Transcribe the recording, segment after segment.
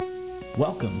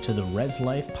Welcome to the Res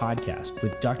Life Podcast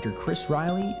with Dr. Chris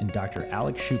Riley and Dr.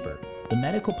 Alex Schuper, the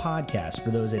medical podcast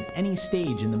for those at any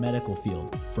stage in the medical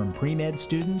field, from pre-med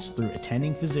students through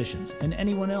attending physicians and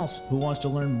anyone else who wants to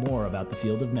learn more about the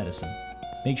field of medicine.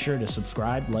 Make sure to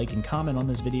subscribe, like, and comment on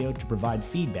this video to provide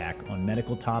feedback on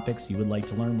medical topics you would like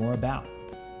to learn more about.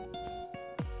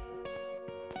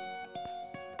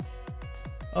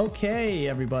 Okay,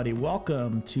 everybody,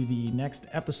 welcome to the next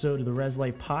episode of the Res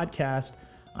Life Podcast.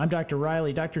 I'm Dr.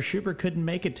 Riley. Dr. Schuper couldn't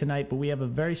make it tonight, but we have a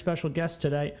very special guest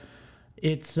tonight.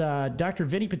 It's Dr.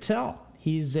 Vinny Patel.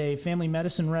 He's a family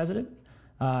medicine resident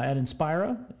at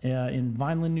Inspira in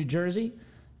Vineland, New Jersey.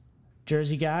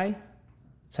 Jersey guy.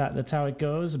 That's how it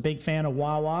goes. A big fan of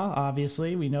Wawa,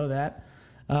 obviously. We know that.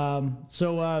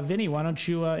 So, Vinny, why don't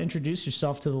you introduce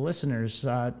yourself to the listeners?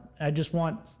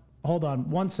 Hold on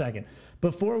one second.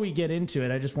 Before we get into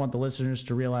it, I just want the listeners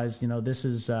to realize, this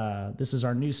is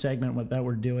our new segment that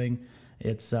we're doing.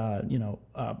 It's,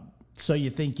 So You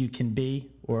Think You Can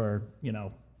Be, or,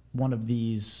 one of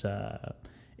these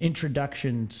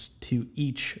introductions to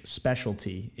each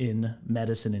specialty in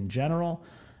medicine in general.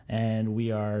 And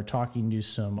we are talking to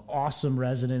some awesome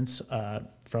residents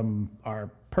from our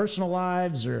personal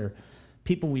lives or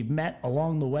people we've met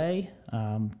along the way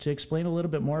to explain a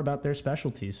little bit more about their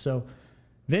specialties. So,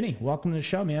 Vinny, welcome to the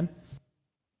show, man.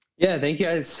 Yeah, thank you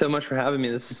guys so much for having me.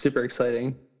 This is super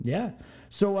exciting. Yeah.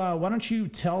 So why don't you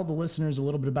tell the listeners a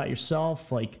little bit about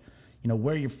yourself, like,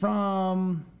 where you're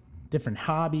from, different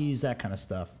hobbies, that kind of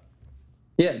stuff.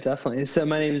 Yeah, definitely. So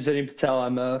my name is Vinny Patel.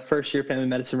 I'm a first-year family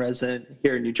medicine resident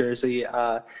here in New Jersey.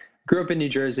 Grew up in New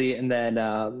Jersey and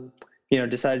then,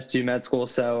 decided to do med school.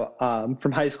 So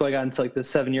from high school, I got into the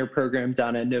 7-year program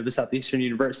down at Nova Southeastern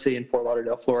University in Fort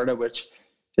Lauderdale, Florida, which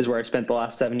is where I spent the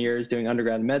last 7 years doing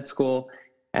undergrad and med school.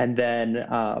 And then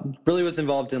really was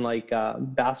involved in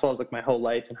basketball was my whole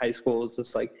life in high school. It was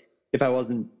just if I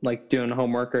wasn't doing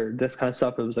homework or this kind of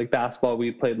stuff, it was basketball.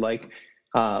 We played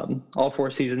all 4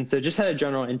 seasons. So just had a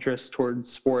general interest towards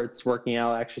sports, working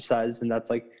out, exercise. And that's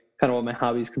kind of what my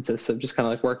hobbies consist of, just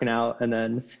kind of working out and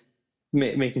then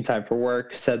making time for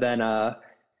work. So then, I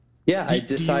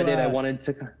decided I wanted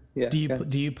to. Yeah.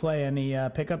 Do you play any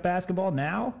pickup basketball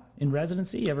now in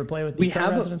residency? You ever play with the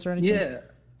residents or anything? Yeah.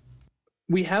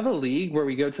 We have a league where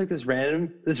we go to this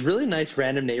really nice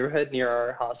random neighborhood near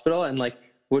our hospital, and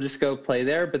we'll just go play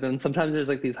there. But then sometimes there's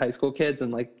these high school kids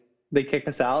and they kick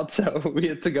us out, so we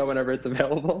have to go whenever it's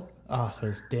available. Oh,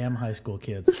 those damn high school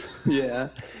kids. Yeah.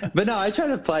 But no, I try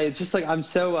to play. It's just I'm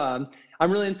so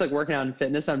I'm really into working out and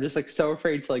fitness. I'm just so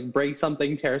afraid to break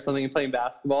something, tear something and playing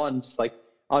basketball, and just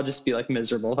I'll just be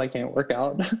miserable if I can't work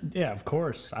out. Yeah, of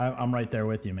course. I'm right there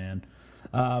with you, man.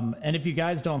 And if you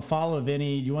guys don't follow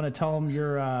Vinny, you want to tell them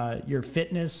your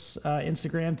fitness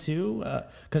Instagram too?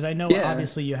 Because I know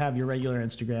obviously you have your regular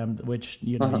Instagram, which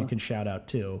you can shout out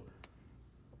too.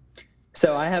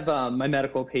 So I have my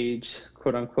medical page,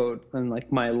 quote unquote, and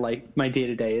my day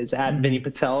to day is at Vinny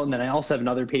Patel, and then I also have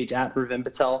another page at Ravin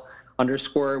Patel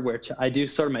 _, which I do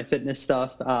sort of my fitness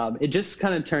stuff. It just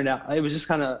kind of turned out, it was just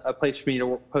kind of a place for me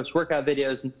to post workout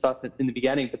videos and stuff in the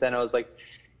beginning. But then I was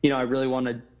I really want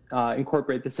to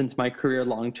incorporate this into my career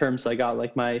long term. So I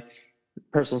got my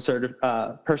personal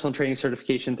training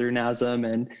certification through NASM,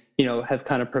 and have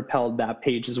kind of propelled that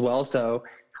page as well. So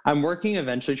I'm working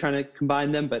eventually trying to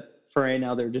combine them, but for right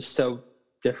now they're just so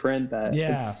different that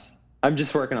I'm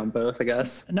just working on both, I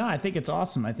guess. No, I think it's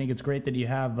awesome. I think it's great that you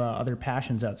have other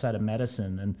passions outside of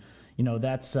medicine. And,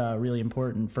 that's really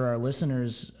important for our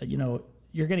listeners.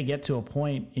 You're going to get to a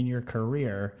point in your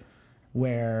career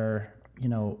where,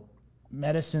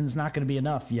 medicine's not going to be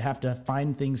enough. You have to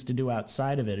find things to do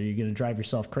outside of it, or you're going to drive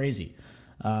yourself crazy.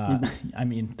 I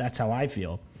mean, that's how I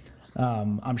feel.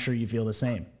 I'm sure you feel the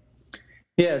same.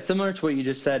 Yeah, similar to what you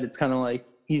just said. It's kind of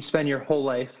you spend your whole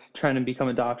life trying to become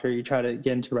a doctor. You try to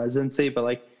get into residency, but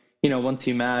once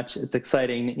you match, it's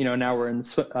exciting. Now we're in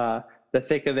the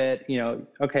thick of it.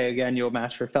 Okay, again, you'll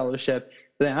match for fellowship.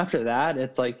 But then after that,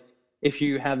 it's if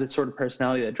you have this sort of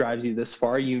personality that drives you this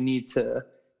far, you need to,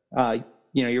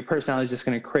 your personality is just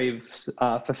going to crave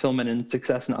fulfillment and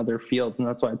success in other fields. And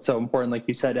that's why it's so important, like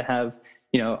you said, to have,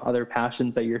 other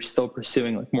passions that you're still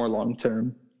pursuing more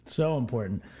long-term. So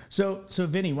important. So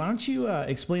Vinny, why don't you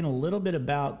explain a little bit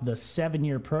about the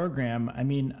 7-year program? I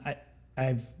mean,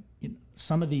 I've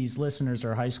some of these listeners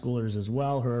are high schoolers as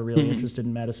well who are really interested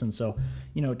in medicine. So,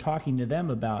 talking to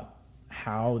them about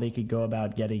how they could go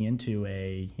about getting into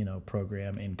a,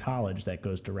 program in college that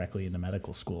goes directly into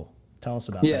medical school. Tell us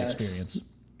about that experience.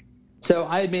 So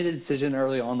I had made a decision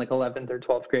early on, 11th or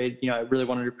 12th grade. I really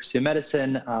wanted to pursue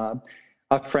medicine.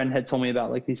 a friend had told me about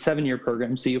like these 7-year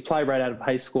programs. So you apply right out of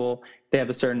high school. They have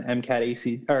a certain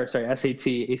SAT,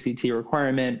 ACT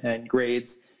requirement and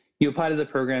grades. You apply to the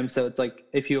program. So it's like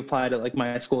if you apply to like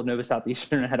my school, Nova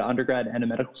Southeastern, I had an undergrad and a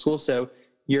medical school. So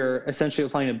you're essentially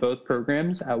applying to both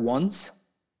programs at once.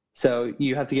 So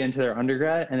you have to get into their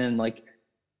undergrad, and then like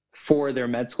for their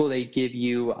med school, they give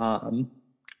you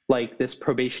like this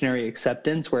probationary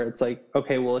acceptance where it's like,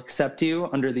 okay, we'll accept you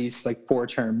under these like 4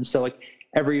 terms. So like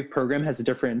every program has a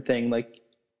different thing. Like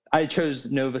I chose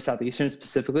Nova Southeastern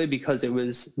specifically because it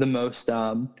was the most,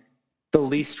 the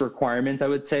least requirements, I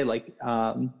would say. Like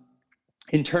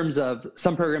in terms of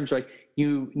some programs, like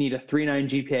you need a 3.9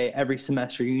 GPA every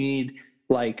semester. You need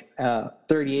like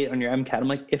 38 on your MCAT. I'm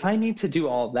like, if I need to do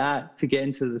all that to get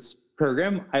into this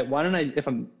program, why don't I, if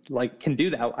I'm like, can do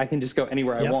that, I can just go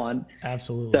anywhere I want.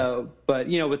 Absolutely. So, but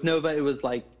you know, with Nova, it was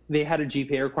like, they had a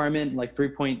GPA requirement, like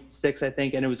 3.6, I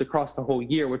think, and it was across the whole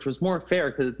year, which was more fair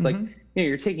because it's like, you know,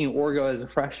 you're taking Orgo as a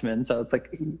freshman. So it's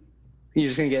like, you're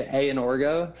just going to get A in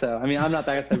Orgo. So, I mean, I'm not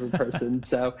that type of person.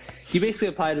 So you basically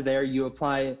apply to there, you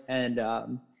apply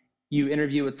and you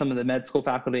interview with some of the med school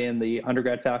faculty and the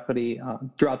undergrad faculty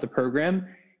throughout the program.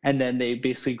 And then they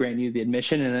basically grant you the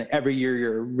admission. And then every year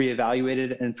you're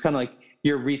reevaluated. And it's kind of like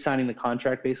you're re-signing the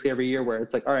contract basically every year, where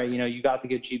it's like, all right, you know, you got the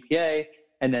good GPA.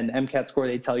 And then the MCAT score,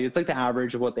 they tell you it's like the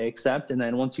average of what they accept. And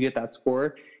then once you get that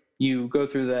score, you go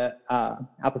through the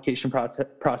application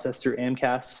process through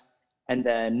AMCAS. And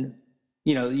then,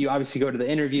 you know, you obviously go to the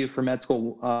interview for med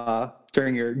school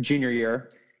during your junior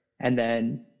year. And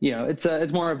then, you know,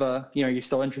 it's more of a, you know, you're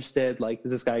still interested, like,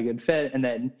 is this guy a good fit? And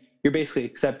then you're basically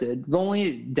accepted. The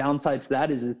only downside to that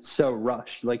is it's so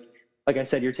rushed. Like I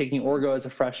said, you're taking Orgo as a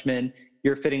freshman,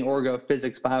 you're fitting Orgo,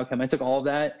 physics, biochem. I took all of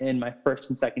that in my first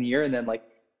and second year. And then like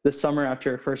the summer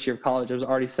after first year of college, I was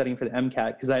already studying for the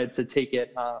MCAT because I had to take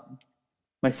it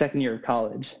my second year of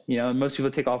college. You know, and most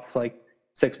people take off like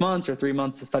 6 months or 3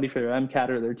 months to study for their MCAT,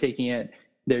 or they're taking it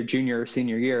their junior or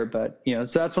senior year. But, you know,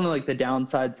 so that's one of like the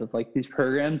downsides of like these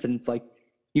programs. And it's like,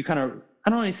 you kind of,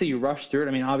 I don't want to say you rush through it.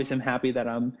 I mean, obviously I'm happy that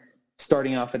I'm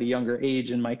starting off at a younger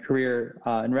age in my career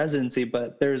in residency,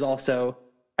 but there's also,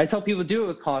 I tell people do it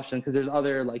with caution, because there's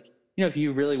other, like, you know, if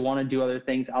you really want to do other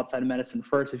things outside of medicine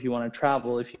first, if you want to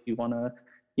travel, if you want to,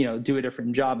 you know, do a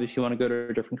different job, if you want to go to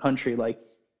a different country, like,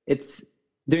 it's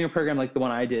doing a program like the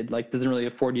one I did, like, doesn't really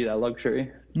afford you that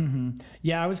luxury.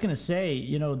 Yeah, I was going to say,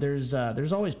 you know, there's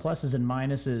always pluses and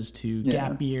minuses to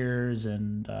gap years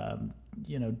and,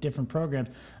 you know, different programs.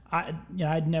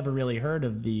 I'd never really heard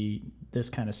of this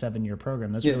kind of 7-year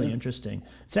program. That's really interesting.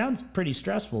 It sounds pretty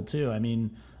stressful too. I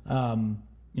mean,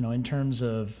 you know, in terms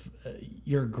of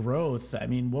your growth, I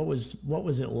mean, what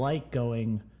was it like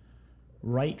going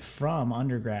right from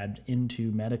undergrad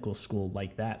into medical school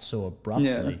like that so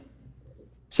abruptly? Yeah.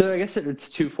 So I guess it's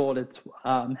twofold. It's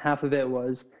half of it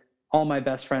was all my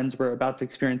best friends were about to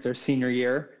experience their senior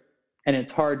year, and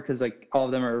it's hard because like all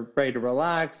of them are ready to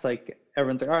relax. Like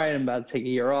everyone's like, all right, I'm about to take a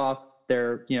year off.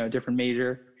 They're, you know, different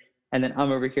major. And then I'm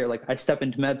over here, like I step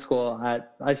into med school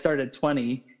I started at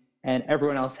 20, and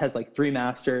everyone else has like 3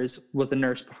 masters, was a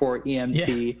nurse before,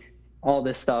 EMT, all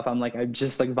this stuff. I'm like, I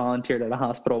just like volunteered at a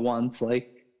hospital once,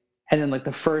 like, and then like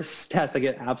the first test I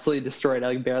get absolutely destroyed. I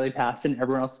like barely passed, and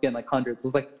everyone else is getting like hundreds. I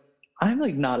was like, I'm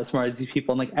like not as smart as these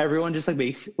people. And like everyone just like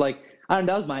makes, like, I don't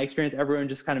know, that was my experience. Everyone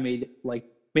just kind of made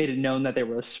it known that they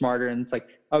were smarter, and it's like,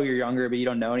 oh, you're younger, but you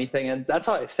don't know anything. And that's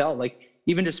how I felt. Like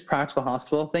even just practical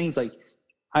hospital things, like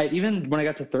even when I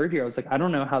got to third year, I was like, I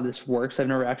don't know how this works. I've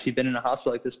never actually been in a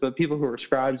hospital like this, but people who were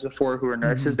scribes before, who were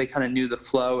nurses, they kind of knew the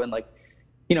flow and like,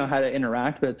 you know, how to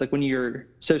interact. But it's like when you're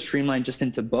so streamlined just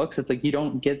into books, it's like you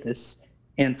don't get this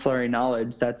ancillary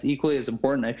knowledge that's equally as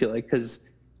important, I feel like, because,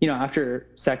 you know, after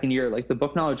second year, like the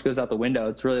book knowledge goes out the window.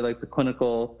 It's really like the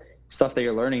clinical stuff that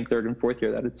you're learning third and fourth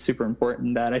year that it's super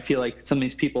important, that I feel like some of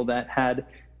these people that had,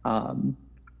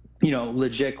 you know,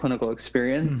 legit clinical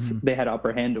experience, they had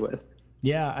upper hand with.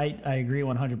 Yeah, I agree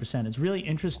 100%. It's really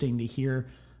interesting to hear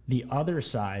the other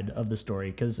side of the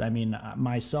story, because I mean,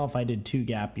 myself, I did 2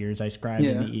 gap years. I scribed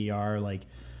in the ER, like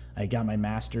I got my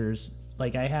master's,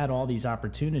 like I had all these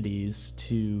opportunities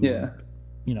to,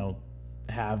 you know,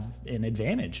 have an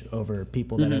advantage over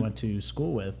people that I went to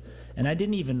school with. And I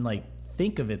didn't even like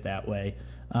think of it that way.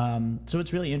 So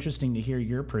it's really interesting to hear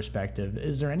your perspective.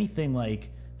 Is there anything like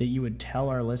that you would tell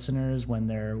our listeners when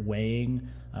they're weighing,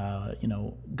 you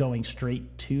know, going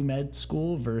straight to med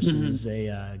school versus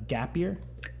a gap year?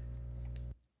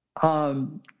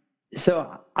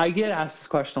 So I get asked this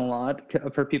question a lot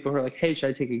for people who are like, hey, should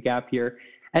I take a gap year?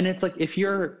 And it's like, if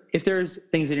there's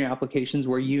things in your applications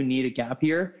where you need a gap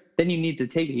year, then you need to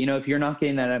take it. If you're not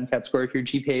getting that MCAT score, if your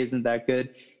GPA isn't that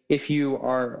good, if you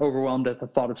are overwhelmed at the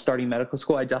thought of starting medical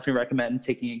school, I definitely recommend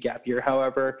taking a gap year.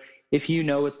 However, if you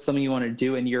know it's something you want to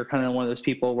do and you're kind of one of those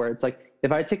people where it's like,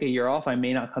 if I take a year off, I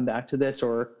may not come back to this,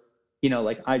 or,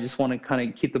 like I just want to kind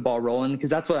of keep the ball rolling,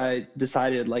 because that's what I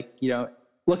decided. Like,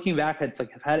 looking back, it's like,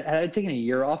 had I taken a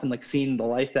year off and like seen the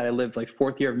life that I lived, like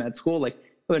 4th year of med school, like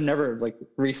I would never have like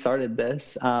restarted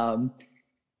this.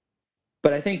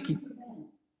 But I think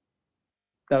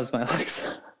that was my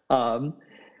Alexa.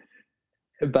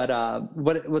 But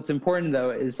what's important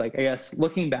though is like, I guess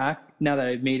looking back now that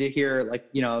I've made it here, like,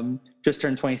 I'm just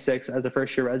turned 26 as a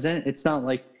first year resident. It's not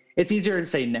like, it's easier to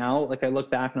say now. Like I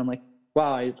look back and I'm like,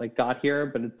 wow, I like got here,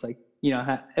 but it's like,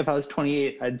 if I was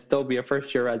 28, I'd still be a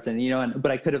first year resident,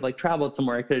 but I could have like traveled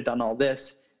somewhere. I could have done all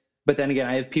this. But then again,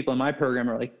 I have people in my program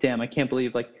who are like, damn, I can't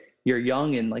believe like you're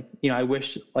young. And like, I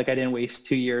wish like I didn't waste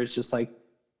 2 years just like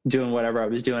doing whatever I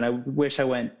was doing. I wish I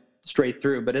went straight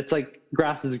through, but it's like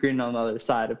grass is green on the other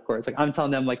side, of course. Like I'm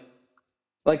telling them like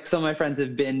some of my friends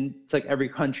have been to like every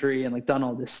country and like done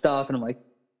all this stuff. And I'm like,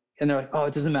 and they're like, oh,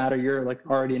 it doesn't matter. You're like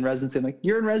already in residency. I'm like,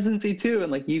 you're in residency too.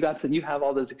 And like, you have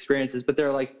all those experiences, but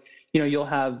they're like, you'll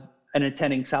have an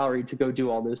attending salary to go do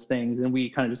all those things. And we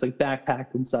kind of just like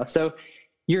backpacked and stuff. So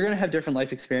you're going to have different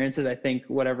life experiences. I think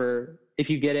if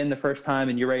you get in the first time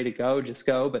and you're ready to go, just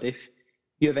go. But if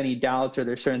you have any doubts or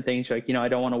there's certain things you're like, I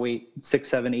don't want to wait 6,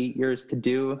 7, 8 years to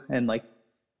do. And like,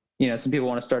 some people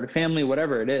want to start a family,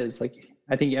 whatever it is. Like,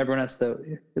 I think everyone has to,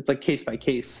 it's like case by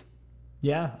case.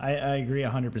 Yeah, I agree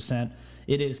 100%.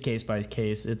 It is case by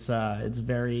case. It's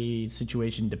very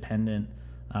situation dependent.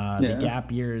 The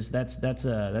gap years, that's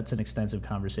an extensive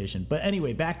conversation. But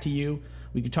anyway, back to you.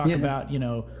 We could talk about,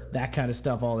 that kind of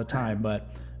stuff all the time,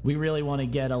 but we really want to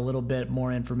get a little bit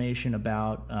more information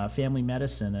about family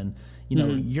medicine and,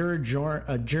 your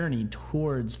journey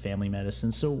towards family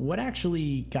medicine. So what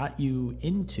actually got you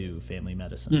into family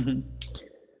medicine?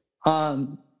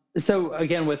 So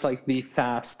again, with like the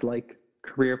fast, like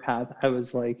career path, I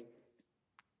was like,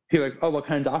 people were like, oh, what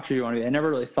kind of doctor do you want to be? I never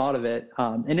really thought of it.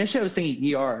 Initially I was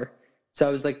thinking ER. So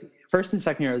I was like, first and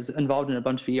second year, I was involved in a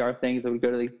bunch of ER things. I would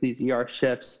go to these ER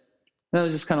shifts. And I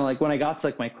was just kind of like, when I got to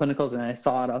like my clinicals and I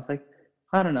saw it, I was like,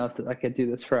 I don't know if I could do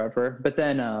this forever. But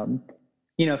then,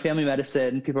 family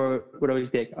medicine, people would always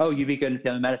be like, oh, you'd be good in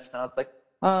family medicine. And I was like,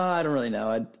 I don't really know.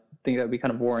 I think that would be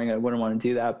kind of boring. I wouldn't want to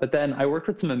do that. But then I worked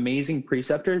with some amazing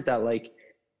preceptors that like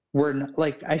were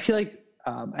like, I feel like,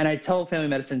 and I tell family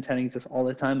medicine attendings this all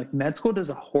the time, like med school does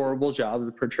a horrible job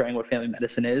of portraying what family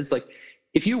medicine is. Like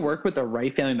if you work with the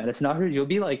right family medicine doctors, you'll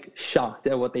be like shocked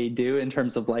at what they do in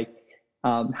terms of like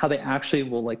how they actually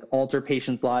will like alter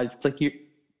patients' lives. It's like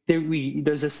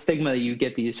there's a stigma that you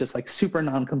get these just like super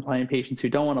non-compliant patients who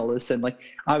don't want to listen. Like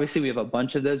obviously we have a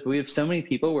bunch of those, but we have so many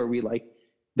people where we like,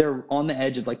 they're on the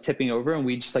edge of like tipping over and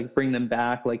we just like bring them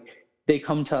back. Like they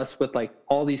come to us with like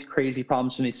all these crazy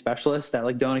problems from these specialists that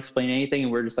like don't explain anything.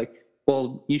 And we're just like,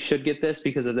 well, you should get this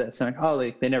because of this. And like, oh,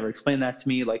 they never explained that to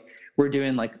me. Like we're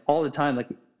doing like all the time.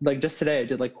 Like just today I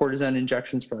did like cortisone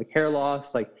injections for like hair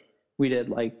loss. Like we did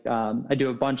like, I do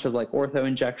a bunch of like ortho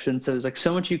injections. So there's like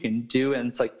so much you can do. And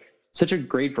it's like such a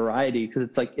great variety because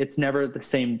it's like, it's never the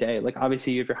same day. Like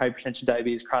obviously you have your hypertension,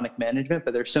 diabetes, chronic management,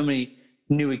 but there's so many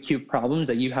new acute problems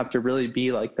that you have to really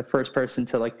be like the first person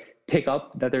to like pick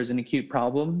up that there's an acute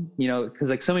problem, because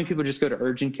like so many people just go to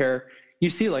urgent care. You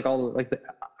see like all the, like the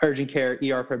urgent care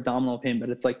ER for abdominal pain, but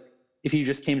it's like if you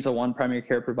just came to one primary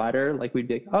care provider, like we'd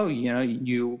be like, oh,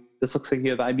 this looks like you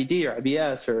have IBD or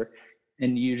IBS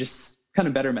and you just kind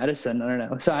of better medicine. I don't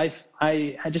know. So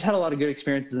I just had a lot of good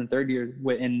experiences in third year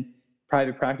in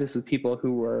private practice with people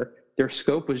who their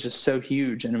scope was just so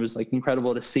huge. And it was like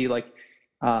incredible to see like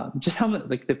just how much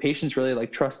like the patients really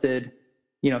like trusted,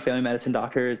 family medicine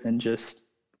doctors and just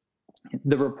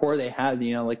the rapport they had,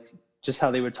 like just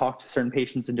how they would talk to certain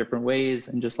patients in different ways.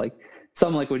 And just like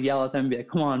some like would yell at them and be like,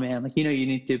 come on, man, like, you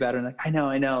need to do better. And like, I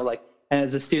know. Like, and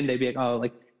as a student, they'd be like, oh,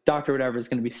 like doctor, whatever is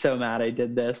going to be so mad I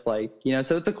did this. Like,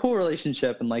 so it's a cool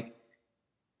relationship. And like,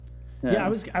 yeah, I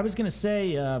was going to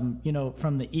say,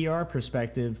 from the ER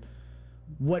perspective,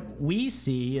 what we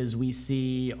see is we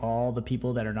see all the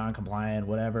people that are non-compliant,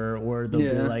 whatever, or they'll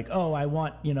be like, oh, I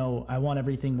want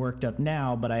everything worked up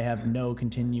now, but I have no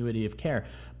continuity of care.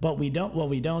 But what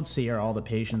we don't see are all the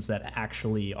patients that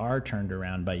actually are turned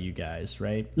around by you guys,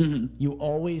 right? Mm-hmm. You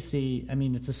always see,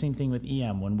 it's the same thing with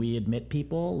EM. When we admit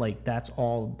people, like that's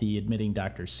all the admitting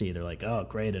doctors see. They're like, oh,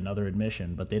 great, another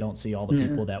admission, but they don't see all the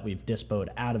people that we've dispoed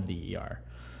out of the ER.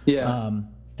 Yeah.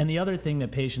 And the other thing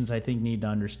that patients, I think, need to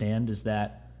understand is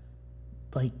that,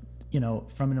 like,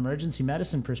 from an emergency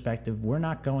medicine perspective, we're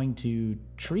not going to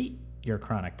treat your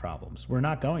chronic problems. We're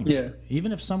not going to. Yeah.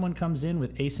 Even if someone comes in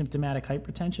with asymptomatic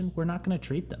hypertension, we're not going to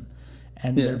treat them.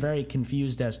 And they're very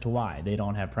confused as to why they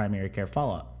don't have primary care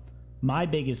follow-up. My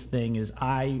biggest thing is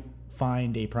I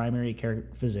find a primary care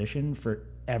physician for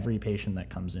every patient that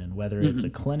comes in, whether it's a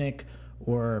clinic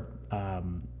or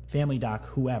family doc,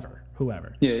 whoever.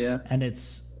 Yeah. And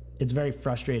it's very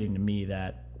frustrating to me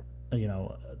that,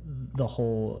 the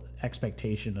whole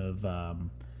expectation of,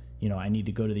 I need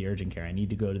to go to the urgent care, I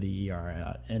need to go to the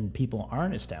ER, and people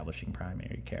aren't establishing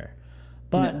primary care.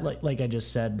 But like I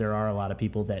just said, there are a lot of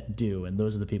people that do, and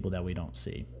those are the people that we don't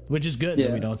see, which is good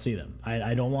that we don't see them.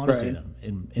 I don't want to see them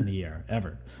in the ER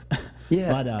ever.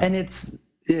 Yeah, but, and it's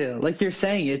like you're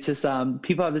saying, it's just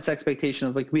people have this expectation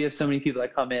of like we have so many people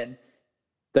that come in,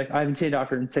 like I haven't seen a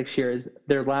doctor in 6 years,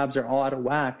 their labs are all out of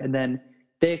whack, and then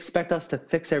they expect us to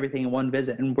fix everything in one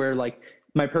visit, and we're like,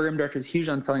 my program director is huge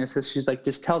on telling us this. She's like,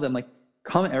 just tell them like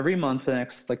come every month for the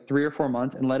next like 3 or 4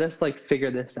 months and let us like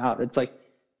figure this out. It's like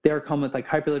they're come with like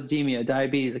hyperlipidemia,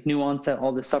 diabetes, like new onset,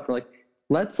 all this stuff. We're like,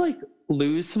 let's like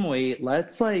lose some weight.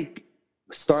 Let's like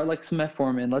start like some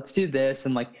metformin. Let's do this.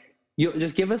 And like, you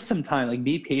just give us some time, like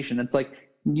be patient. It's like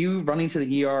you running to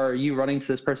the ER or you running to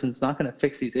this person is not going to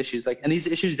fix these issues. Like, and these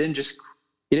issues you didn't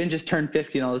just turn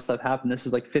 50 and all this stuff happened. This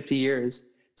is like 50 years.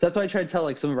 So that's why I try to tell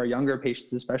like some of our younger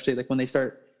patients, especially like when they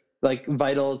start like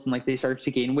vitals and like they start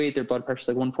to gain weight, their blood pressure's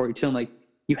like 142. I'm like,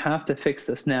 you have to fix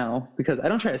this now, because I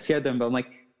don't try to scare them, but I'm like,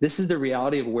 this is the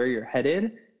reality of where you're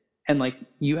headed. And like,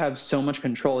 you have so much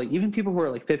control. Like even people who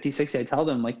are like 50, 60, I tell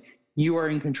them like, you are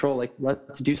in control. Like,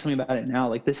 let's do something about it now.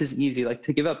 Like, this is easy. Like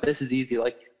to give up, this is easy.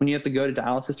 Like when you have to go to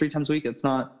dialysis 3 times a week, you're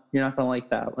not going to like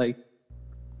that. Like,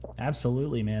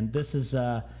 absolutely, man. This is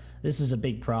a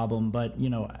big problem, but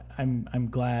I'm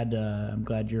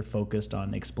glad you're focused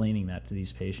on explaining that to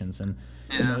these patients. And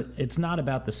it's not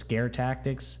about the scare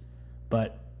tactics,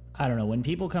 but I don't know, when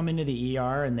people come into the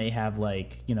ER and they have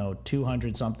like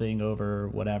 200 something over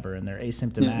whatever, and they're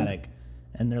asymptomatic,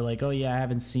 and they're like, oh yeah, I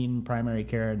haven't seen primary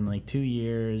care in like 2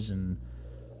 years and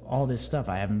all this stuff,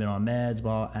 I haven't been on meds,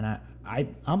 blah, and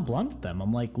I'm blunt with them.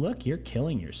 I'm like, look, you're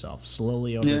killing yourself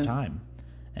slowly over time.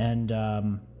 And,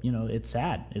 it's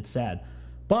sad.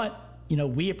 But,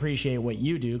 we appreciate what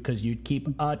you do because you keep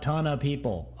a ton of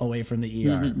people away from the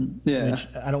ER, which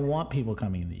I don't want people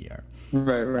coming in the ER.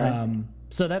 Right.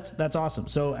 So that's awesome.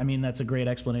 So, I mean, that's a great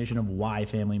explanation of why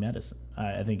family medicine.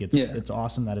 I think it's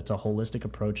awesome that it's a holistic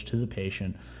approach to the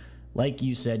patient. Like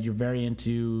you said, you're very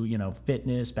into,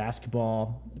 fitness,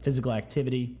 basketball, physical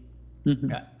activity.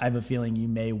 I have a feeling you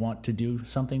may want to do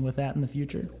something with that in the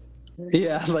future.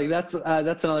 Yeah, like that's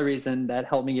another reason that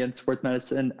helped me get into sports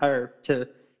medicine or to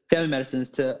family medicine, is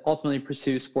to ultimately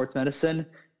pursue sports medicine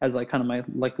as like kind of my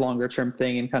like longer term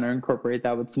thing, and kind of incorporate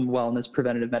that with some wellness,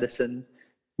 preventative medicine,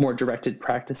 more directed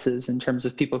practices in terms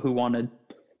of people who wanted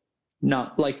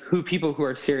people who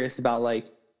are serious about like,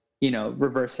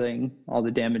 reversing all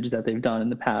the damage that they've done in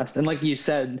the past. And like you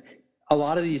said, a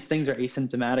lot of these things are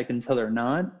asymptomatic until they're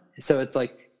not. So it's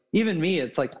like, even me,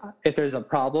 it's like, if there's a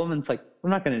problem, it's like, I'm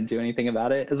not going to do anything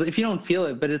about it. It's like, if you don't feel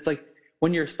it, but it's like,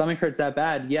 when your stomach hurts that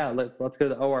bad, let's go to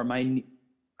the OR. My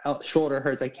shoulder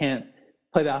hurts, I can't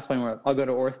play basketball anymore, I'll go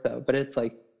to ortho. But it's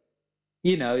like,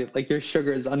 like your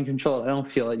sugar is uncontrolled. I don't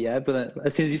feel it yet, but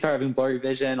as soon as you start having blurry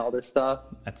vision, all this stuff.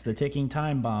 That's the ticking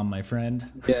time bomb, my friend.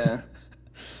 Yeah.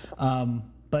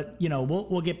 But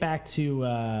we'll get back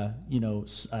to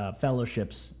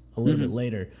fellowships a little bit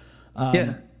later.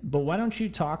 But why don't you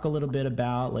talk a little bit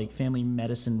about like family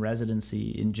medicine residency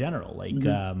in general? Like,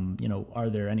 are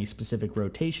there any specific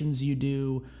rotations you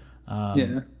do?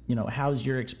 How's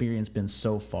your experience been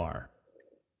so far?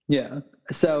 Yeah.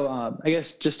 So I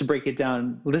guess just to break it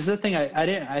down, this is the thing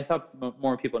I thought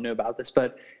more people knew about this,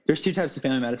 but there's 2 types of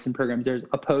family medicine programs. There's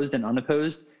opposed and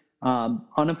unopposed.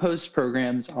 Unopposed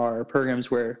programs are programs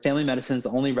where family medicine is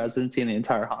the only residency in the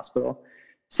entire hospital.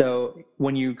 So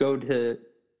when you go to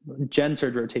gen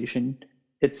surg rotation,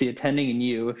 it's the attending and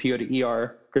you. If you go to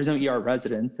ER, there's no ER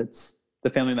residence. It's the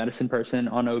family medicine person.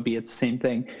 On OB, it's the same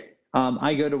thing.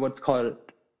 I go to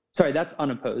that's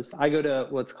unopposed. I go to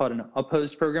what's called an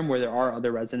opposed program, where there are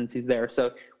other residencies there.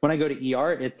 So when I go to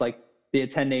ER, it's like the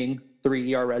attending,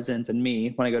 3 ER residents and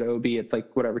me. When I go to OB, it's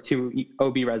like whatever, 2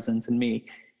 OB residents and me.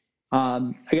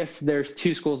 I guess there's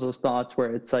 2 schools of thoughts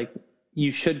where it's like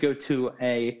you should go to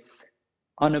a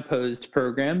unopposed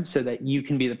program so that you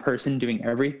can be the person doing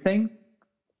everything.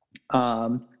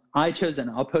 I chose an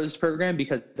opposed program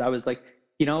because I was like,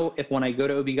 if when I go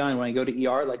to OB-GYN, when I go to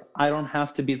ER, like I don't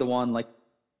have to be the one like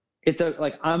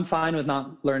like, I'm fine with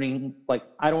not learning. Like,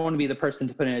 I don't want to be the person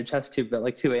to put in a chest tube at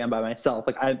like 2 a.m. by myself.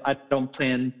 Like, I don't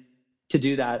plan to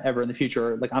do that ever in the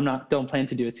future. Like, don't plan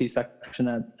to do a C-section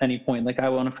at any point. Like, I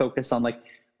want to focus on like,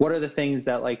 what are the things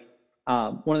that like,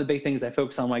 one of the big things I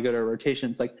focus on when I go to a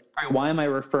rotation, it's like, all right, why am I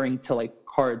referring to like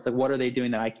cards? Like, what are they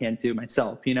doing that I can't do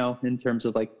myself, in terms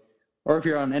of like, or if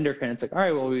you're on endocrine, it's like, all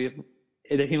right, well,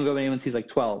 the hemoglobin A1C is like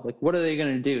 12. Like, what are they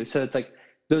going to do? So it's like,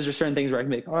 those are certain things where I can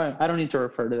be like, all right, I don't need to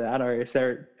refer to that.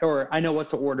 Or I know what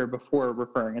to order before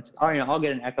referring. It's all right, I'll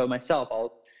get an echo myself.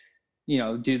 I'll,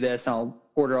 do this. I'll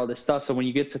order all this stuff. So when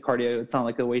you get to cardio, it's not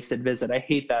like a wasted visit. I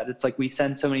hate that. It's like, we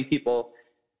send so many people,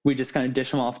 we just kind of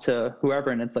dish them off to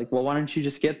whoever. And it's like, well, why don't you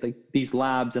just get like these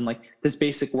labs and like this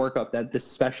basic workup that this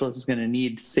specialist is going to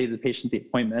need to save the patient the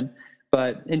appointment.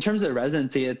 But in terms of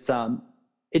residency, it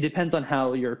depends on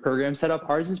how your program's set up.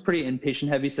 Ours is pretty inpatient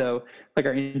heavy. So like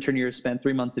our intern year spent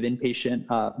 3 months of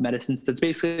inpatient medicine. So it's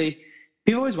basically,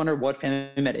 people always wonder what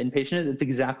family med inpatient is. It's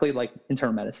exactly like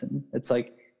internal medicine. It's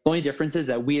like, the only difference is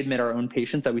that we admit our own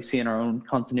patients that we see in our own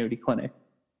continuity clinic.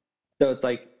 So it's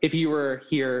like, if you were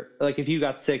here, like if you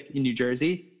got sick in New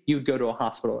Jersey, you would go to a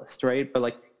hospitalist, right? But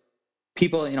like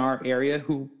people in our area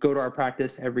who go to our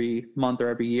practice every month or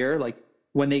every year, like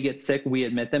when they get sick, we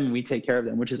admit them and we take care of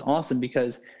them, which is awesome like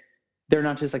they're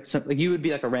not just like you would be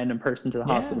like a random person to the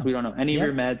hospital. We don't know any of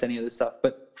your meds, any of this stuff.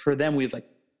 But for them, we have like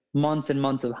months and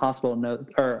months of hospital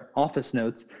notes or office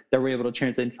notes that we're able to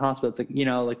translate into the hospital. It's like,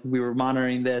 like we were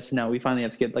monitoring this. Now we finally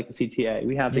have to get like a CTA.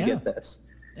 We have to get this.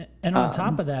 And on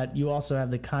top of that, you also have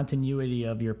the continuity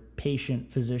of your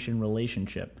patient-physician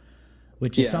relationship,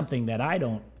 which is something that I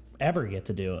don't ever get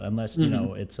to do unless,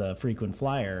 it's a frequent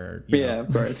flyer or,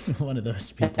 of course. one of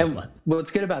those people. And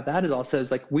what's good about that is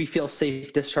like we feel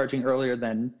safe discharging earlier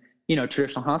than,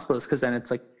 traditional hospitals, because then it's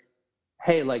like,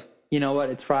 hey, like, you know what,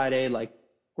 it's Friday, like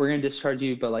we're going to discharge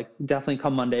you, but like definitely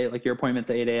come Monday, like your appointment's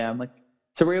at 8 a.m. Like,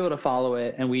 so we're able to follow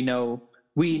it, and we know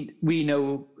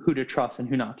who to trust and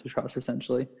who not to trust,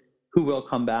 essentially, who will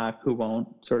come back, who won't,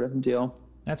 sort of deal.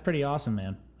 That's pretty awesome,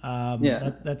 man.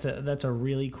 That's a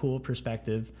really cool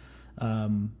perspective.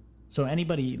 So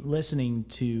anybody listening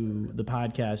to the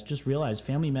podcast, just realize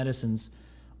family medicine's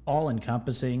all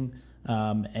encompassing.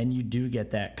 And you do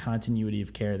get that continuity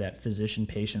of care, that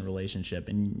physician-patient relationship,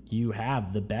 and you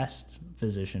have the best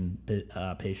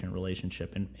physician-patient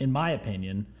relationship, in my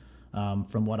opinion,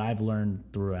 from what I've learned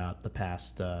throughout the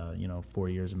past, 4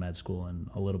 years of med school and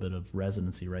a little bit of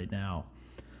residency right now.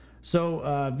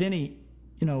 So, Vinny,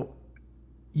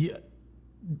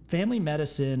 family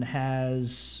medicine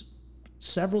has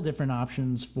several different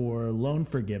options for loan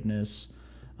forgiveness.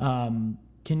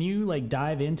 Can you like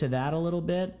dive into that a little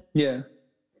bit? Yeah.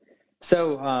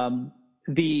 So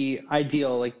the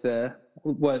ideal, like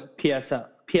what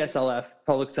PSLF,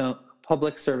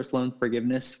 public service loan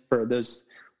forgiveness, for those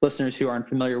listeners who aren't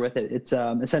familiar with it, it's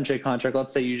essentially a contract.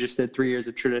 Let's say you just did 3 years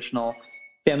of traditional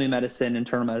family medicine,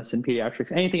 internal medicine,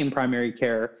 pediatrics, anything in primary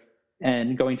care,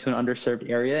 and going to an underserved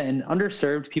area. And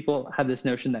underserved people have this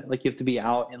notion that like you have to be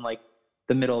out in like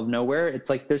the middle of nowhere. It's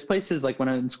like there's places like when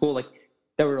I was in school, like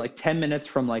that were like 10 minutes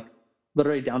from like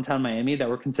literally downtown Miami that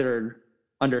were considered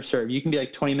underserved. You can be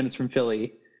like 20 minutes from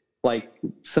Philly, like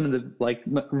some of the like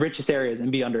richest areas,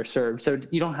 and be underserved. So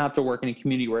you don't have to work in a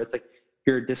community where it's like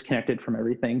you're disconnected from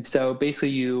everything. So basically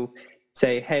you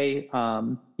say, hey,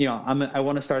 I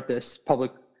want to start this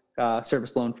public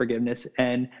service loan forgiveness,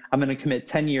 and I'm going to commit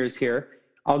 10 years here.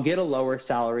 I'll get a lower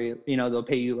salary. They'll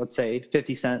pay you, let's say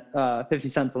 50 cents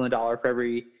on the dollar for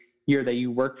every year that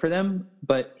you work for them.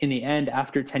 But in the end,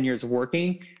 after 10 years of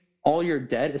working, all your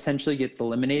debt essentially gets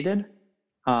eliminated.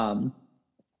 You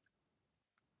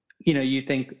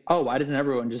think, oh, why doesn't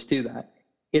everyone just do that?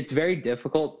 It's very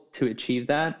difficult to achieve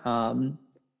that.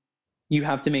 You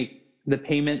have to make the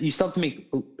payment. You still have to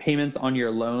make payments on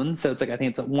your loan. So it's like, I think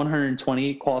it's like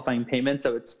 120 qualifying payments.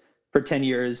 So it's for 10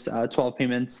 years, 12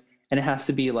 payments. And it has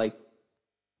to be like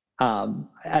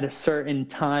at a certain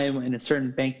time in a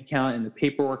certain bank account, and the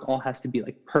paperwork all has to be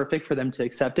like perfect for them to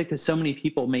accept it. Because so many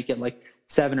people make it like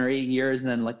 7 or 8 years,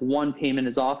 and then like one payment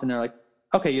is off, and they're like,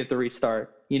 okay, you have to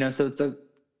restart. So it's a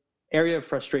area of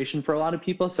frustration for a lot of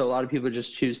people. So a lot of people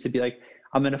just choose to be like,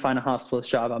 I'm going to find a hospitalist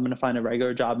job, I'm going to find a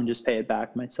regular job, and just pay it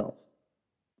back myself.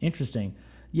 Interesting.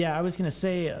 Yeah, I was going to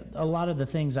say a lot of the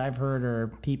things I've heard are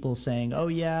people saying, oh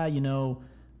yeah,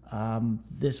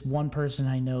 this one person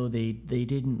I know, they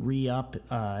didn't re-up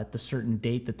at the certain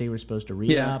date that they were supposed to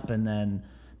re-up, and then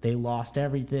they lost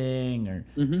everything. Or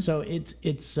so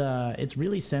it's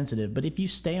really sensitive. But if you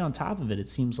stay on top of it, it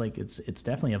seems like it's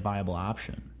definitely a viable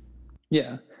option.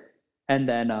 Yeah, and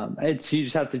then you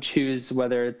just have to choose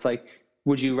whether it's like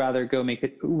would you rather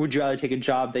would you rather take a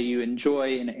job that you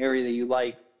enjoy in an area that you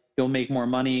like, you'll make more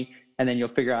money, and then you'll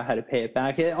figure out how to pay it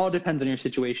back? It all depends on your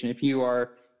situation. If you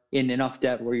are in enough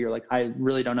debt where you're like, I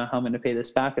really don't know how I'm going to pay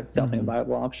this back, it's definitely a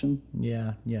viable option.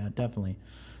 Yeah, definitely.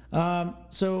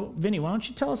 So Vinny, why don't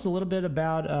you tell us a little bit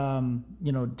about,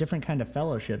 different kind of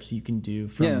fellowships you can do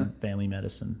from family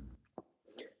medicine?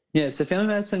 Yeah, so family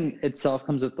medicine itself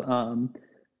comes with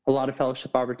a lot of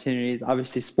fellowship opportunities.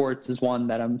 Obviously, sports is one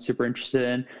that I'm super interested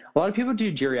in. A lot of people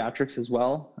do geriatrics as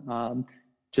well,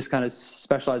 just kind of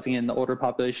specializing in the older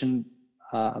population,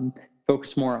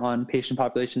 focus more on patient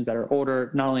populations that are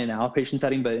older, not only in the outpatient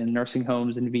setting, but in nursing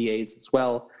homes and VAs as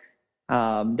well.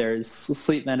 There's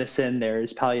sleep medicine,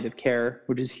 there's palliative care,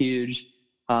 which is huge.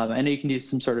 I know you can do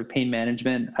some sort of pain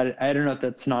management. I don't know if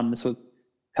that's synonymous with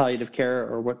palliative care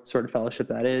or what sort of fellowship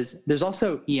that is. There's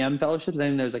also EM fellowships. I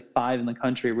think there's like 5 in the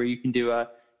country where you can do a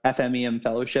FMEM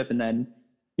fellowship and then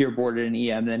you're boarded in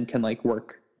EM, then can like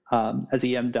work as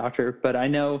an EM doctor. But I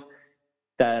know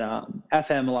that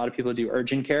FM, a lot of people do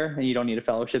urgent care and you don't need a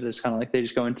fellowship. It's kind of like they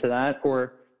just go into that.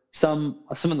 Or some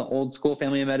of the old school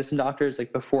family medicine doctors,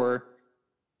 like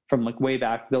from like way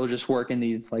back, they'll just work in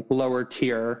these like lower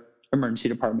tier emergency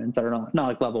departments that are not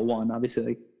like level 1, obviously,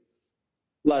 like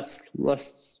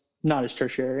less not as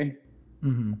tertiary.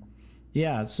 Mm-hmm.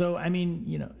 Yeah. So, I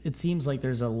mean, it seems like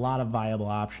there's a lot of viable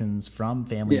options from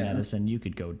family medicine. You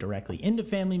could go directly into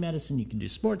family medicine. You can do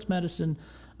sports medicine.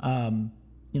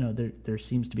 There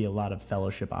seems to be a lot of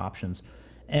fellowship options.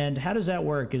 And how does that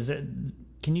work?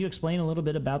 Can you explain a little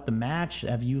bit about the match?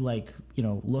 Have you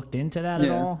looked into that at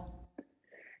all?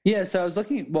 Yeah, so I was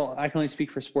looking, I can only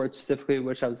speak for sports specifically,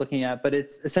 which I was looking at, but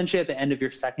it's essentially at the end of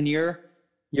your second year,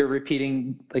 you're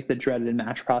repeating like the dreaded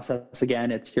match process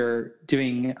again. You're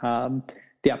doing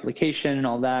the application and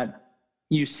all that.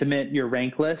 You submit your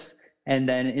rank list, and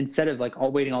then instead of like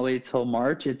waiting all the way till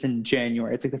March, it's in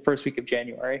January. It's like the first week of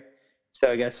January.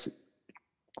 So I guess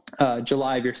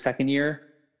July of your second year,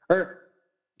 or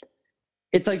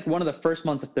it's like one of the first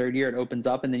months of third year, it opens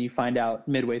up, and then you find out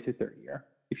midway through third year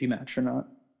if you match or not.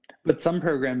 But some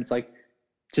programs, like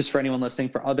just for anyone listening,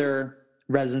 for other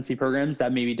residency programs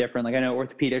that may be different. Like I know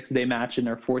orthopedics, they match in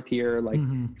their fourth year. Like,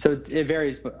 so it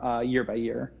varies year by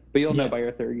year, but you'll know by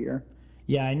your third year.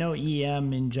 Yeah. I know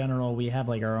EM in general, we have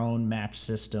like our own match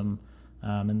system.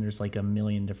 And there's like a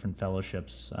million different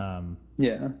fellowships.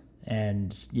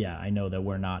 And I know that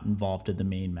we're not involved in the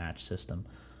main match system.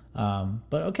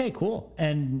 But okay, cool.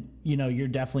 And you're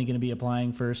definitely going to be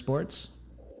applying for sports.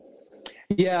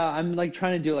 Yeah, I'm like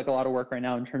trying to do like a lot of work right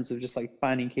now in terms of just like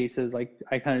finding cases. Like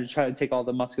I kind of try to take all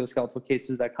the musculoskeletal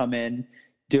cases that come in,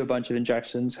 do a bunch of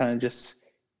injections, kind of just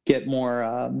get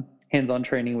more hands-on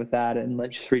training with that, and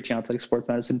like just reaching out to like sports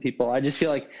medicine people. I just feel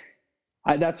like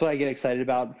that's what I get excited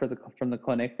about from the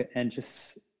clinic, and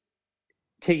just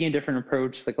taking a different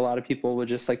approach. Like a lot of people would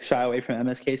just like shy away from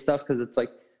MSK stuff because it's like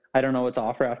I don't know what to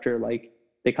offer after like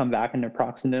they come back and their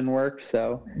proxen didn't work.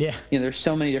 So there's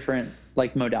so many different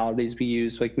like modalities we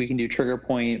use. Like we can do trigger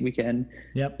point, we can,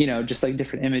 just like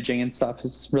different imaging and stuff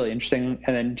is really interesting.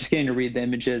 And then just getting to read the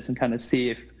images and kind of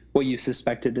see if what you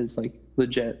suspected is like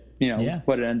legit,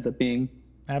 what it ends up being.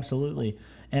 Absolutely.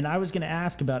 And I was going to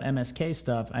ask about MSK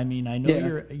stuff. I mean, I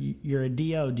know you're a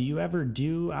DO. Do you ever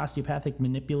do osteopathic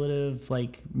manipulative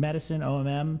like medicine,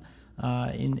 OMM,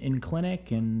 in clinic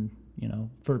and,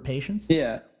 for patients?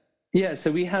 Yeah,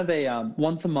 so we have a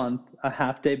once a month, a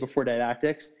half day before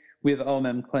didactics, we have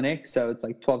OMM clinic. So it's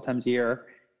like 12 times a year.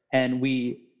 And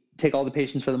we take all the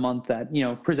patients for the month that,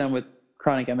 present with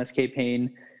chronic MSK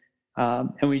pain.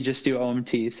 And we just do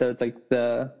OMT. So it's like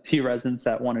the few residents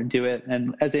that want to do it.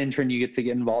 And as an intern, you get to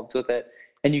get involved with it.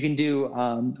 And you can do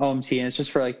OMT, and it's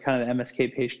just for like kind of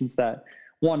MSK patients that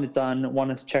want it done,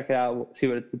 want to check it out, see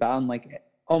what it's about. And like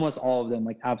almost all of them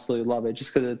like absolutely love it,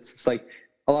 just because it's like,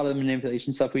 a lot of the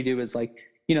manipulation stuff we do is like,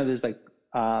 there's like,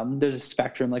 there's a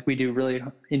spectrum. Like we do really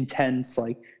intense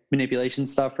like manipulation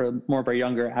stuff for more of our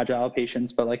younger agile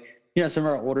patients, but like, some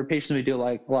of our older patients, we do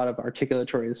like a lot of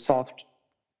articulatory soft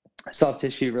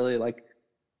tissue, really like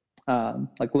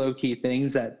low key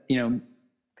things that,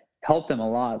 help them a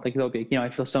lot. Like they'll be, I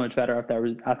feel so much better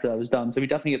after that was done. So we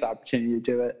definitely get the opportunity to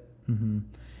do it. Mm-hmm.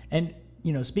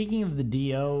 And, speaking of the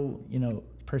DO,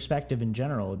 perspective in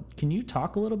general, can you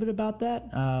talk a little bit about that?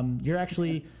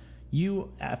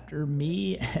 You after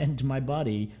me and my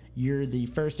buddy, you're the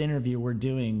first interview we're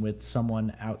doing with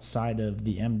someone outside of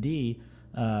the MD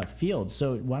field.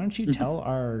 So why don't you tell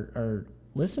our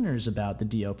listeners about the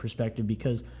DO perspective?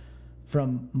 Because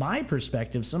from my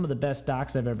perspective, some of the best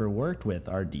docs I've ever worked with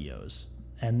are DOs.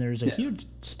 And there's a huge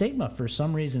stigma for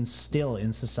some reason still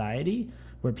in society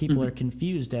where people are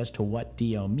confused as to what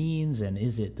DO means and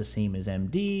is it the same as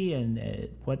MD, and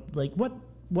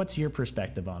what's your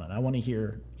perspective on it? I want to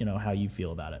hear, how you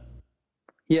feel about it.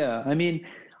 Yeah, I mean,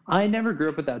 I never grew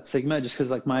up with that stigma just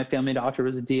because like my family doctor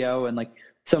was a DO, and like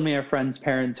so many of our friends'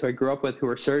 parents who I grew up with who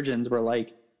were surgeons were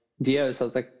like DOs. So I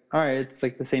was like, all right, it's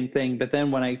like the same thing. But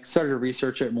then when I started to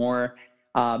research it more,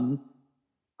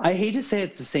 I hate to say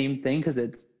it's the same thing because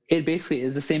it basically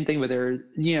is the same thing, but there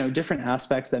are, different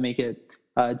aspects that make it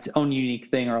its own unique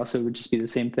thing, or else it would just be the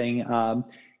same thing.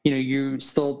 You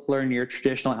still learn your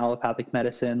traditional allopathic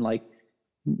medicine, like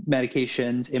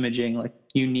medications, imaging, like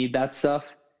you need that stuff,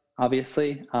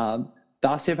 obviously. The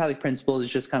osteopathic principle is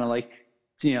just kind of like,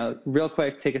 real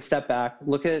quick, take a step back,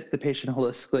 look at the patient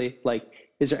holistically. Like,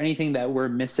 is there anything that we're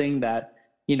missing that,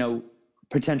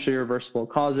 potentially reversible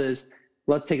causes?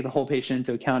 Let's take the whole patient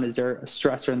into account. Is there a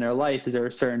stressor in their life? Is there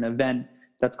a certain event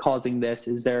that's causing this?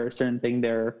 Is there a certain thing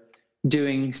they're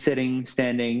doing, sitting,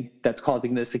 standing, that's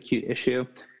causing this acute issue?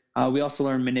 We also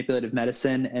learn manipulative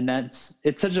medicine, and it's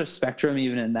such a spectrum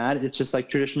even in that. It's just like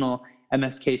traditional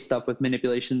MSK stuff with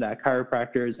manipulation that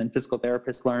chiropractors and physical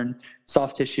therapists learn,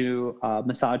 soft tissue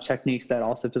massage techniques that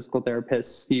also physical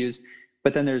therapists use.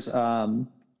 But then there's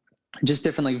just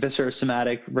different like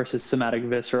viscerosomatic versus somatic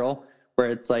visceral,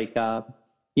 where it's like,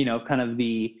 kind of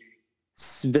the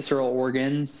visceral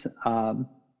organs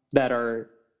that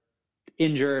are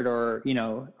injured or,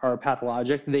 are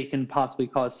pathologic. They can possibly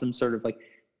cause some sort of like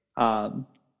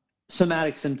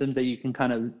somatic symptoms that you can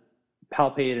kind of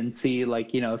palpate and see,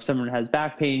 like, if someone has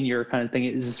back pain, you're kind of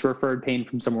thinking, is this referred pain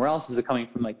from somewhere else? Is it coming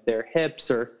from like their hips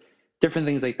or different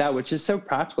things like that, which is so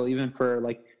practical even for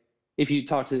like, if you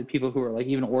talk to people who are like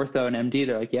even ortho and MD,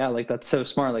 they're like, yeah, like that's so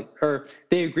smart. Like, or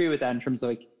they agree with that in terms of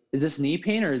like, is this knee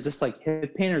pain or is this like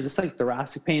hip pain or is this like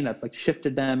thoracic pain that's like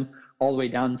shifted them all the way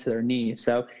down to their knee?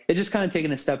 So it's just kind of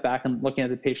taking a step back and looking at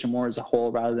the patient more as a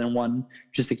whole rather than one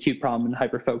just acute problem and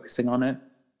hyper focusing on it.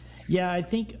 Yeah, I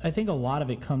think a lot of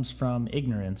it comes from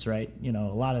ignorance, right? A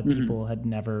lot of people had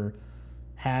never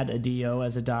had a DO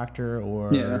as a doctor,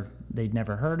 or they'd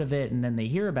never heard of it, and then they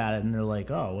hear about it and they're like,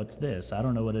 oh, what's this? I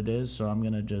don't know what it is, so I'm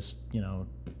gonna just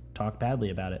talk badly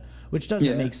about it, which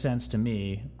doesn't make sense to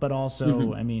me. But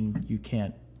also, I mean, you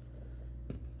can't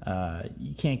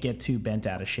get too bent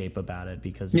out of shape about it,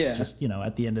 because it's just,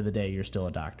 at the end of the day, you're still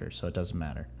a doctor, so it doesn't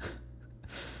matter.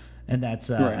 And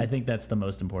that's right. I think that's the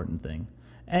most important thing.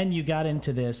 And you got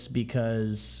into this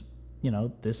because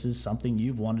this is something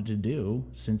you've wanted to do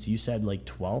since you said like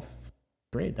 12th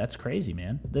grade. That's crazy,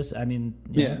 man. It's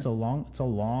a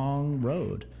long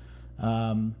road.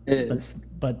 It is.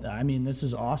 But I mean, this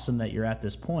is awesome that you're at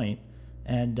this point.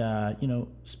 And,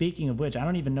 speaking of which, I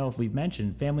don't even know if we've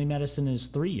mentioned family medicine is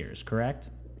 3 years, correct?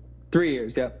 3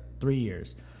 years. Yeah. 3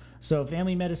 years. So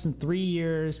family medicine, 3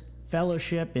 years,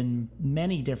 fellowship in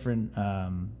many different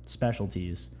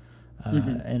specialties.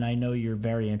 And I know you're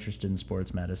very interested in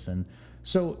sports medicine.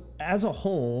 So as a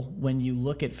whole, when you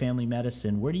look at family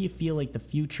medicine, where do you feel like the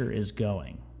future is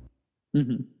going?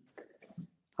 In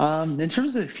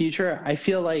terms of the future, I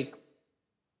feel like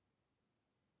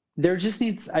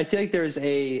I feel like there's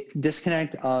a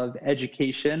disconnect of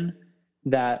education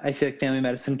that I feel like family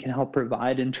medicine can help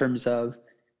provide in terms of,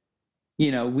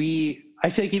 I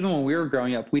feel like even when we were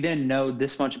growing up, we didn't know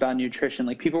this much about nutrition.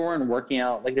 Like people weren't working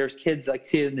out. Like there's kids like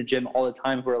see it in the gym all the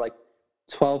time who are like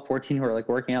 12, 14 who are like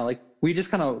working out. Like we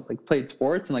just kind of like played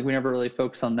sports and like we never really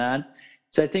focused on that.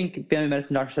 So I think family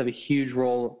medicine doctors have a huge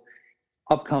role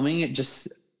upcoming at just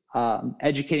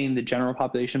educating the general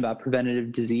population about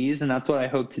preventative disease. And that's what I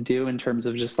hope to do in terms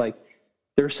of just like,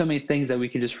 there are so many things that we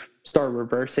can just start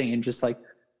reversing and just like,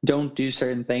 don't do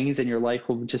certain things and your life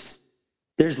will just,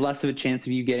 there's less of a chance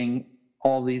of you getting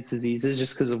all these diseases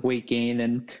just because of weight gain,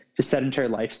 and just sedentary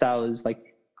lifestyle is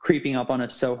like creeping up on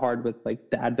us so hard with like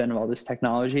the advent of all this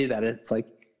technology that it's like,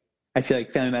 I feel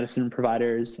like family medicine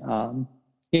providers,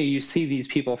 you see these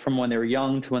people from when they were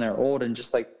young to when they're old and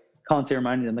just like constantly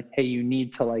reminding them like, hey, you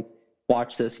need to like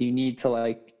watch this. You need to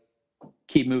like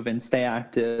keep moving, stay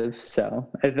active. So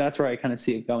that's where I kind of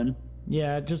see it going.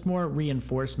 Yeah. Just more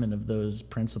reinforcement of those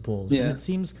principles. Yeah. And it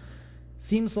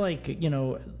seems like,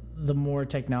 the more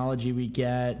technology we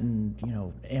get,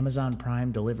 and Amazon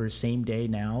Prime delivers same day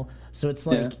now, so it's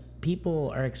like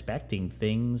people are expecting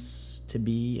things to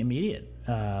be immediate.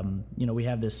 We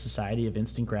have this society of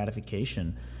instant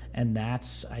gratification, and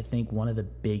that's, I think, one of the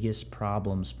biggest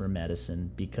problems for medicine,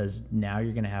 because now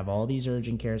you're going to have all these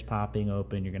urgent cares popping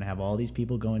open, you're going to have all these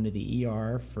people going to the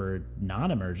ER for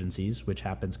non-emergencies, which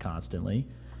happens constantly,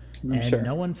 and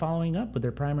no one following up with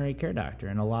their primary care doctor.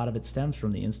 And a lot of it stems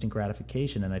from the instant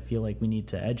gratification. And I feel like we need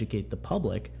to educate the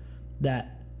public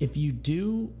that if you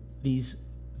do these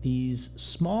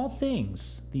small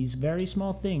things, these very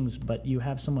small things, but you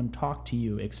have someone talk to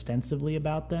you extensively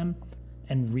about them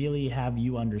and really have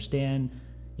you understand,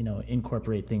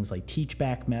 incorporate things like teach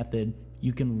back method,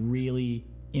 you can really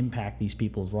impact these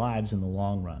people's lives in the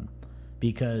long run.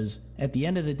 Because at the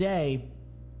end of the day,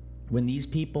 when these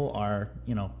people are,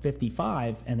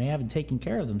 55 and they haven't taken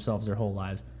care of themselves their whole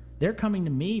lives, they're coming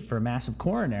to me for a massive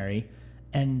coronary,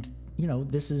 and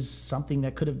this is something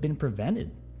that could have been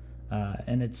prevented.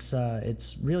 And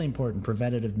it's really important,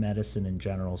 preventative medicine in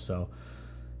general. So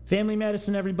family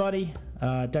medicine, everybody.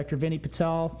 Dr. Vinny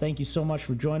Patel, thank you so much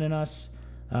for joining us.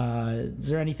 Is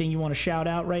there anything you want to shout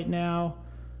out right now?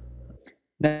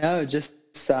 No, just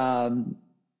I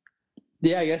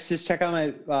guess just check out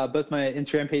my both my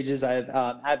Instagram pages. I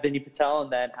have at Vinny Patel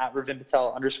and then at Ravin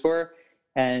Patel _.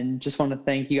 And just want to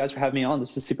thank you guys for having me on.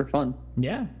 This was super fun.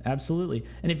 Yeah, absolutely.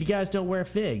 And if you guys don't wear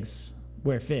figs,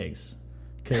 wear figs.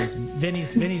 Because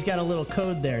Vinny's got a little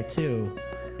code there too.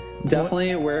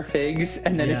 Definitely wear figs.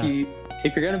 And then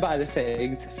if you're gonna buy the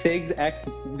figs X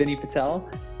Vinny Patel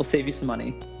will save you some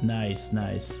money. Nice.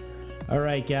 All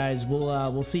right, guys,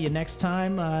 we'll see you next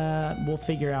time. We'll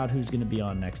figure out who's gonna be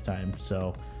on next time.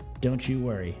 So don't you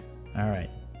worry. All right.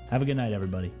 Have a good night,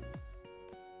 everybody.